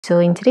So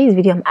in today's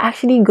video, I'm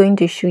actually going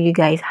to show you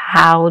guys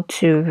how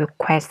to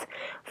request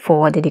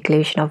for the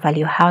declaration of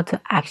value, how to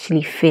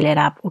actually fill it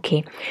up.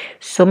 Okay,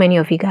 so many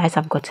of you guys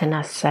have gotten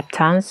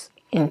acceptance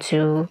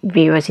into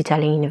various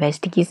Italian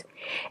universities,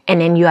 and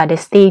then you are at the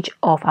stage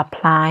of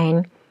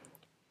applying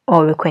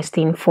or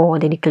requesting for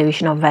the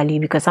declaration of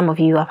value, because some of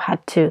you have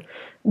had to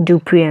do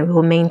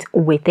pre-enrollment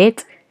with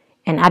it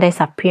and others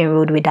have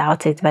pre-enrolled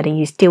without it, but then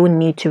you still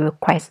need to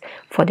request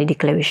for the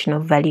declaration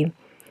of value.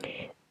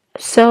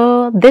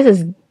 So this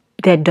is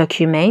the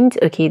document.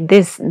 Okay,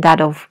 this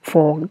that of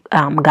for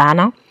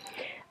Ghana.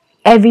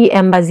 Every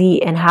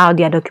embassy and how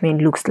their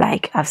document looks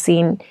like. I've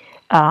seen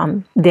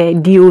the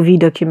DOV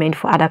document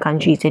for other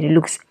countries and it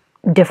looks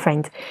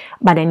different.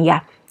 But then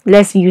yeah,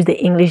 let's use the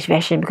English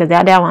version because the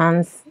other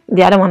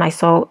one I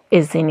saw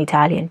is in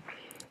Italian.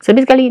 So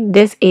basically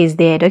this is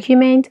their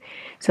document.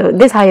 So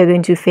this is how you're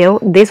going to fill.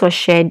 This was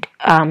shared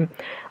by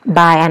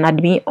an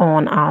admin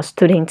on our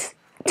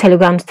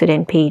Telegram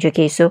student page.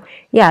 Okay, so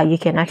yeah, you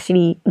can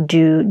actually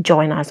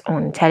join us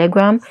on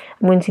Telegram.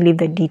 I'm going to leave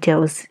the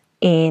details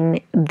in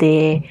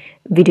the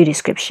video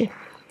description.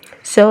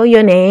 So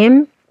your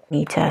name,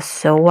 Nita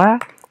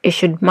Sowa, it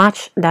should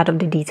match that of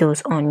the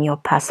details on your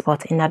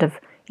passport and that of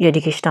your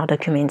educational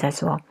documents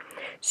as well.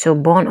 So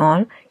born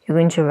on, you're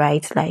going to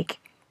write like,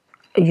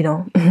 you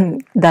know,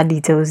 that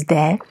details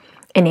there,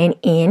 and then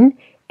in,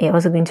 you're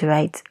also going to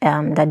write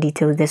that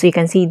details there. So you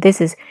can see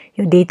this is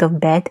your date of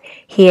birth,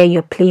 here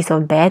your place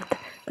of birth.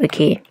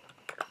 Okay,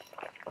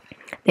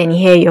 then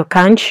here your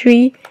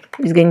country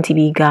is going to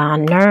be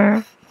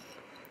Ghana.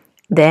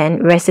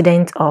 Then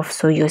resident of,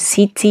 so your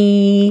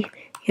city,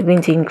 you're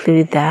going to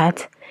include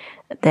that.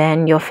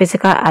 Then your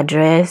physical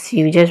address,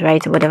 you just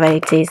write whatever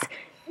it is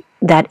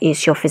that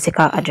is your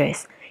physical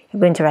address. You're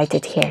going to write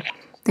it here.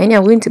 Then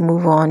you're going to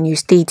move on. You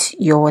state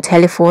your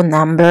telephone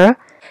number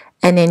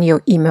and then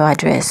your email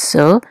address.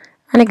 So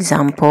an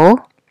example,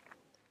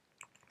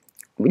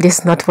 this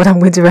is not what I'm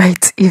going to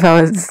write if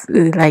I was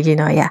like, you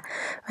know, yeah.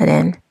 But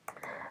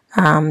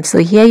then so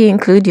here you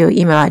include your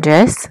email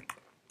address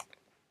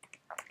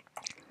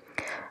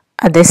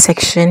at this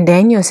section.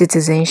 Then your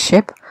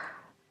citizenship,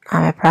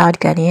 I'm a proud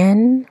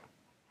Ghanaian.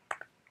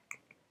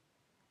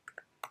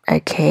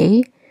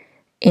 Okay,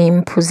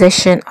 in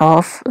possession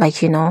of,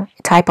 like, you know,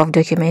 type of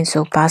document,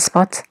 so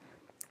passport.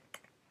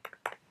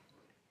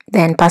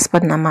 Then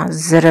passport number,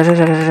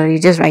 you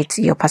just write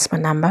your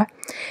passport number.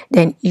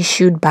 Then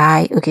issued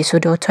by, okay, so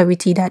the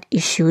authority that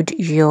issued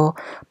your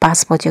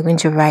passport, you're going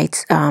to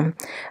write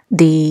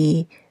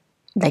the,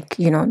 like,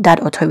 you know,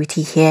 that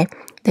authority here.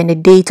 Then the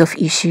date of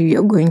issue,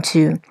 you're going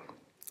to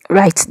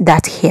write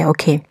that here.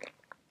 Okay,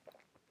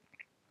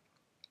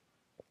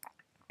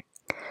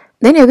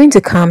 then you're going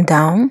to calm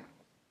down.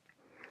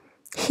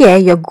 Here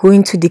you're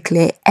going to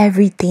declare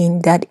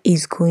everything that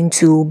is going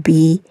to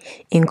be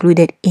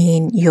included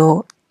in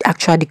your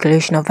actual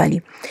declaration of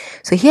value.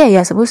 So here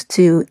you're supposed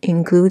to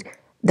include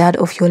that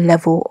of your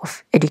level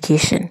of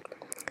education.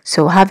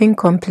 So having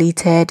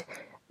completed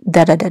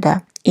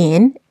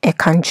in a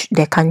country,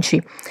 the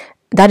country,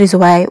 that is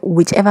why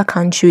whichever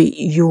country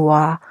you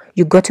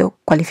got your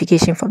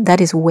qualification from, that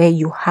is where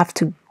you have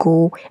to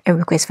go and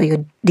request for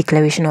your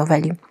declaration of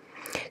value.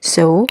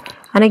 So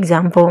an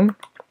example,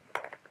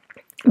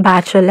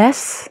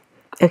 bachelor's,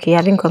 okay,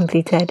 having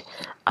completed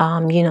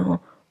you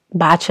know,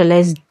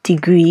 bachelor's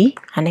degree,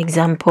 an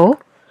example,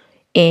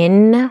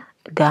 in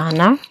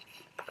Ghana.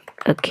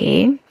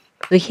 Okay,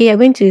 so here I'm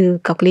going to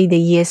calculate the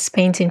years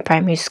spent in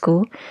primary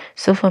school.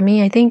 So for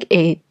me, I think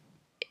it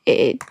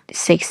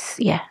 6,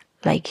 yeah,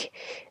 like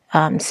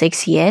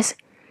 6 years.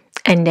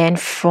 And then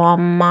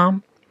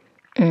from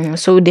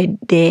so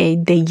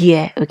the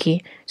year,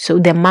 okay, so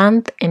the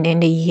month and then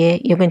the year,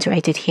 you're going to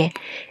write it here,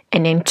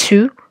 and then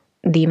 2,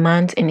 the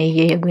month and the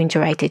year, you're going to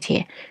write it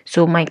here.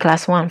 So my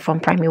class 1,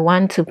 from primary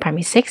 1 to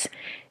primary 6,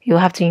 you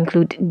have to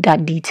include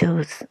that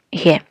details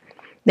here.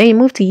 Then you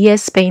move to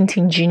years spent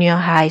in junior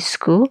high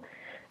school,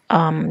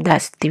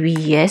 that's 3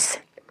 years.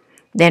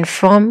 Then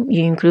from,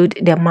 you include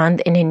the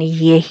month and then the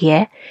year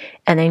here,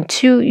 and then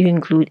 2, you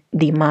include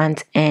the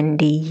month and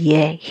the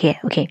year here.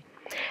 Okay,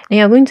 now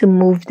you're going to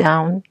move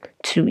down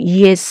to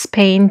years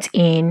spent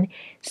in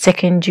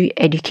secondary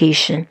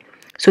education.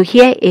 So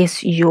here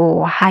is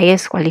your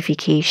highest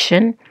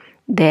qualification,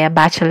 the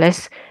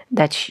bachelor's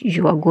that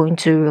you are going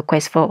to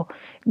request for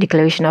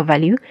declaration of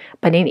value,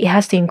 but then it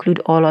has to include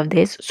all of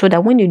this so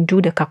that when you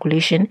do the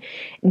calculation,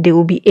 they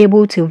will be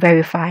able to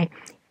verify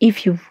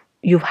if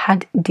you've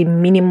had the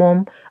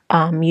minimum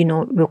you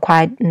know,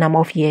 required number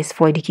of years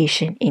for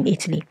education in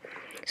Italy.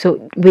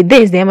 So with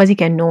this, the embassy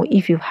can know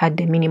if you've had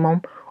the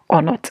minimum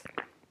or not.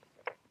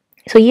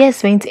 So years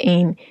spent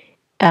in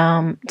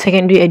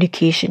secondary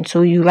education,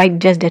 so you write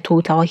just the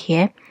total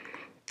here,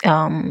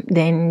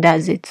 then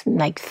that's it,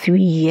 like 3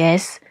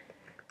 years,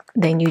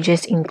 then you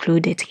just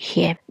include it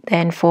here.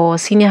 Then for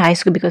senior high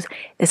school, because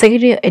the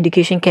secondary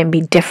education can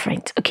be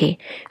different, okay,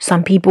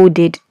 some people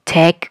did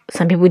tech,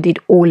 some people did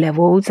O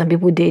level, some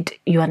people did,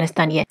 you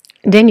understand, yeah.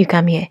 Then you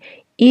come here,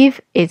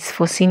 if it's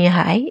for senior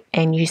high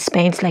and you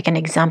spent, like an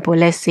example,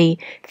 let's say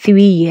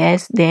 3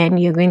 years, then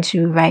you're going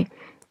to write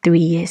 3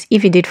 years.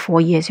 If you did 4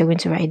 years, you're going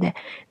to write that.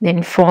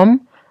 Then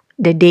from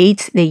the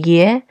date, the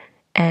year,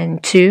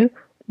 and to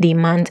the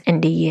month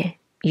and the year,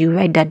 you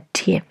write that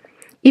here.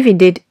 If you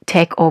did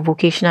tech or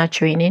vocational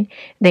training,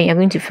 then you're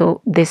going to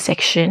fill this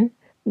section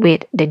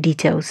with the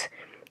details.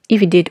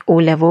 If you did O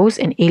levels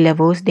and A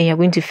levels, then you're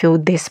going to fill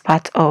this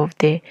part of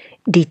the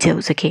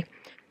details. Okay.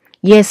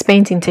 Years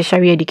spent in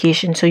tertiary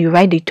education, so you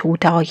write the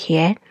total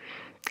here.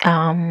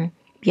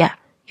 Yeah,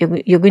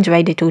 you're going to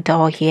write the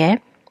total here.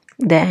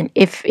 Then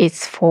if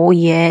it's 4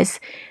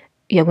 years,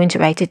 you're going to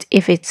write it.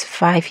 If it's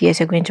 5 years,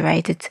 you're going to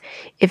write it.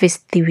 If it's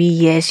 3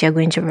 years, you're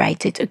going to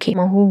write it. Okay.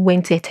 Someone who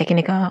went to a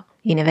technical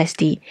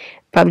university,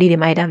 probably they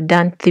might have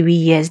done 3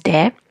 years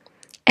there,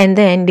 and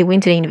then they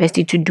went to the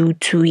university to do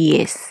 2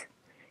 years.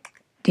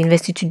 The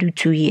university to do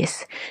 2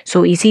 years.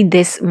 So you see,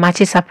 this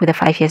matches up with the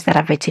 5 years that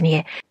I've written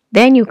here.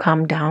 Then you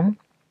come down.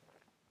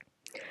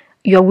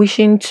 You're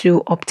wishing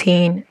to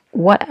obtain.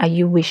 What are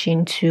you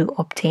wishing to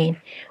obtain?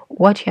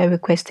 What you're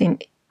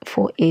requesting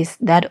for is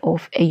that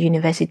of a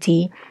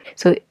university.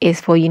 So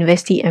it's for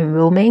university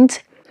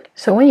enrollment.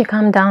 So when you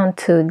come down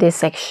to this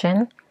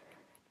section,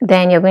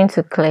 then you're going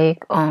to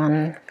click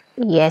on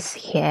yes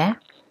here.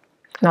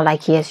 Not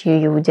like yes,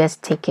 you will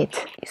just take it.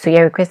 So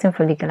you're requesting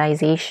for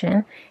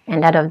legalization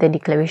and that of the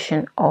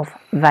declaration of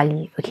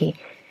value. Okay,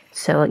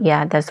 so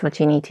yeah, that's what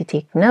you need to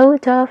take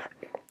note of.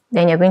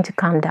 Then you're going to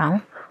come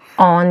down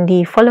on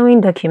the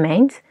following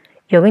document.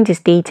 You're going to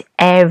state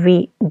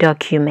every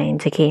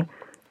document. Okay,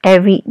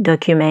 every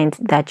document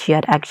that you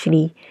had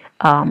actually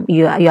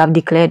you have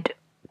declared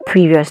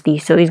previously.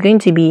 So it's going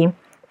to be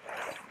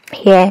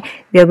here.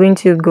 We are going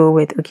to go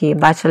with, okay,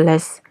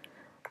 bachelor's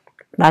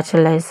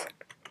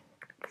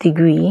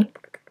degree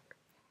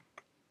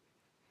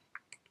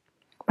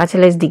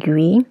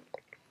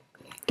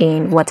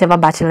in whatever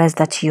bachelor's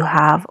that you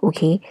have.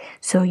 Okay,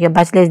 so your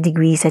bachelor's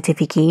degree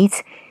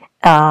certificate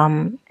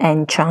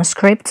and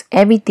transcript,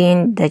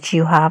 everything that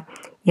you have,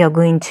 you're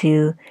going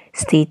to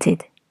state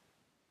it.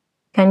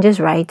 You can just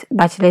write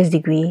bachelor's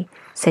degree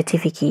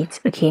certificate.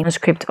 Okay,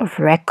 transcript of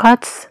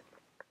records,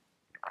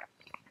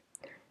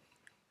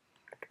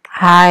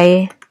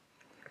 high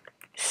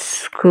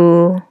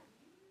school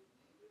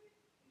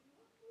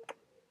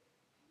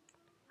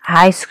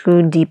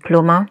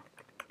diploma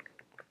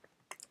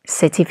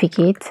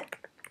certificate,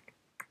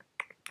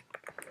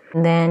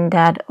 and then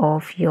that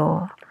of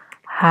your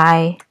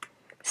high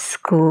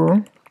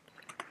school.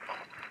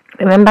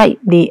 Remember,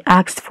 they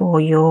asked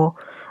for your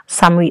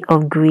summary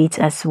of grades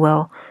as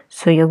well,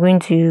 so you're going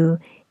to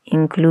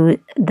include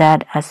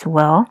that as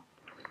well.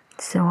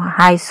 So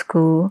high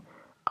school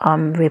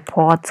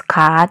report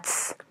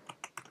cards,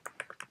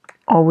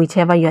 or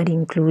whichever you had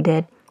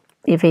included.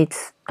 If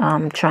it's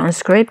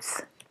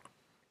transcripts,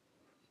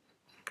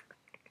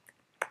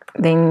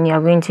 then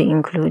you're going to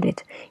include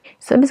it.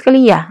 So basically,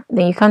 yeah,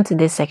 then you come to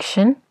this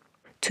section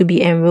to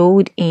be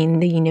enrolled in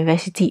the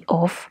university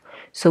of.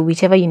 So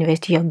whichever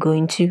university you're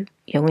going to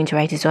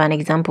write it. So an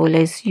example,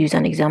 let's use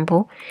an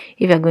example.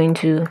 If you're going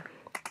to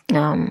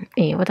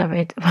what I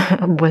read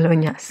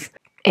Bologna's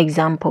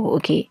example,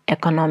 okay,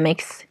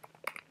 economics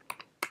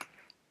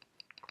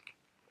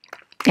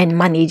and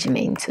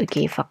management,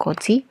 okay,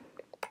 faculty.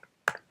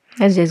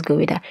 Let's just go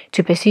with that.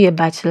 To pursue a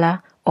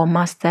bachelor or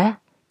master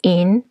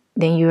in,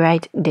 then you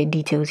write the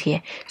details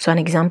here. So an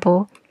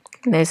example,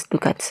 let's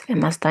look at a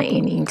master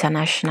in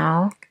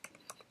international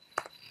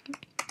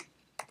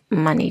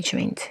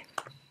management,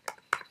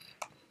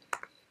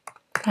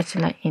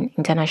 bachelor in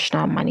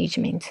international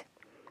management.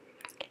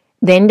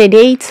 Then the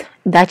date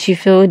that you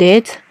filled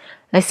it,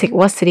 let's say,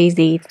 what's today's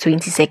date?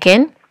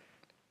 22nd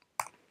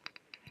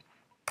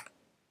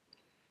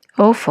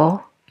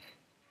 04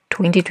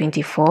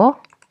 2024.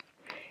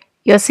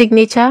 Your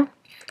signature,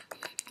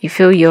 you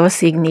fill your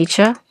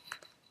signature.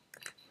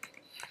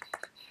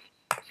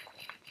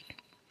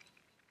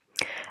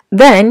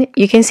 Then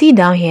you can see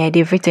down here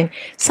they've written,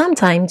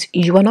 sometimes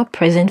you are not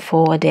present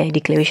for the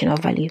declaration of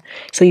value,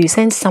 so you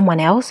send someone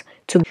else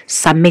to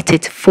submit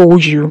it for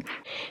you.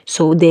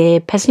 So the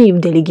person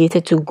you've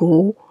delegated to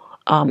go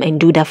and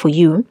do that for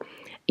you,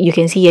 you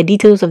can see your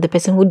details of the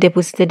person who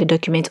deposited the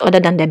document other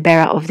than the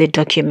bearer of the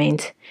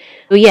document.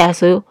 So yeah,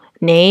 so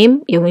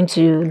name, you're going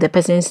to the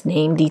person's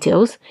name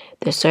details,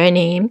 the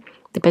surname,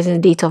 the person's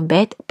date of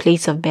birth,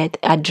 place of birth,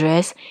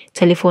 address,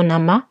 telephone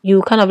number.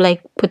 You kind of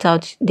like put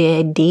out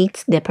the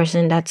date, the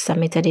person that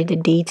submitted it, the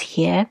date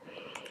here.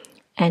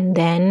 And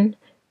then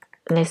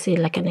let's say,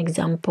 like an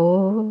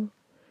example,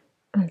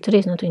 today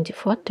is not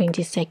 24th,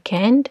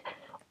 22nd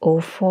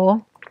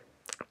 04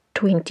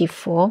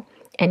 24,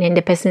 and then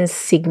the person's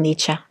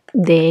signature,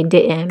 the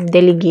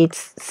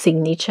delegate's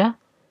signature.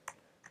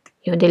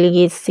 Your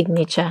delegate's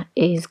signature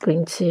is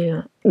going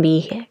to be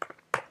here.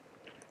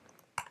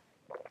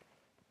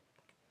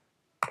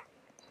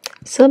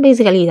 So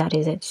basically that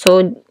is it. So,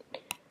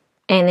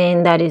 and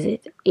then that is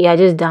it. You're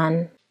just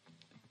done.